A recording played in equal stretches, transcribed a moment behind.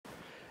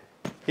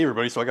Hey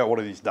everybody, so I got one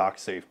of these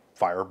DocSafe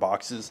fire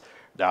boxes.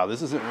 Now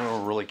this isn't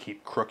going to really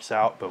keep crooks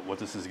out, but what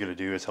this is going to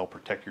do is help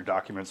protect your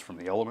documents from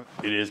the element.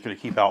 It is going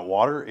to keep out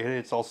water, and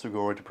it's also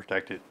going to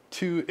protect it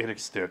to an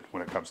extent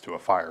when it comes to a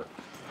fire.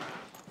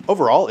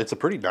 Overall, it's a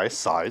pretty nice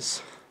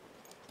size.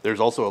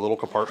 There's also a little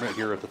compartment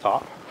here at the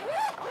top.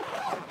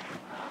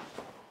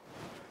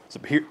 So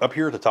up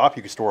here at the top,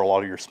 you can store a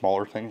lot of your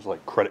smaller things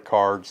like credit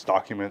cards,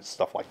 documents,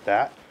 stuff like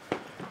that.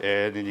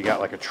 And then you got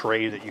like a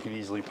tray that you can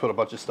easily put a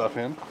bunch of stuff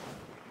in.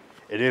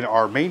 And in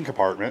our main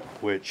compartment,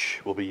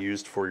 which will be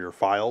used for your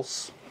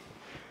files,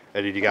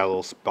 and then you got a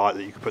little spot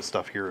that you can put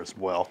stuff here as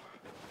well.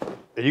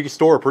 And you can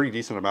store a pretty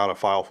decent amount of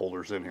file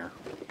folders in here.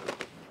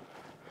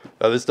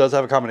 Now this does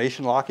have a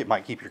combination lock. It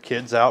might keep your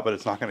kids out, but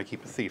it's not going to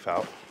keep a thief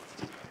out.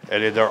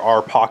 And then there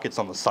are pockets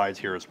on the sides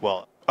here as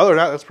well. Other than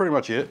that, that's pretty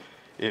much it.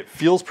 It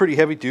feels pretty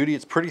heavy duty.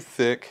 It's pretty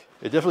thick.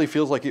 It definitely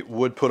feels like it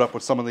would put up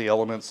with some of the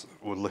elements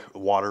with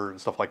water and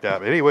stuff like that.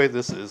 But anyway,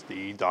 this is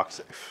the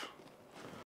DocSafe.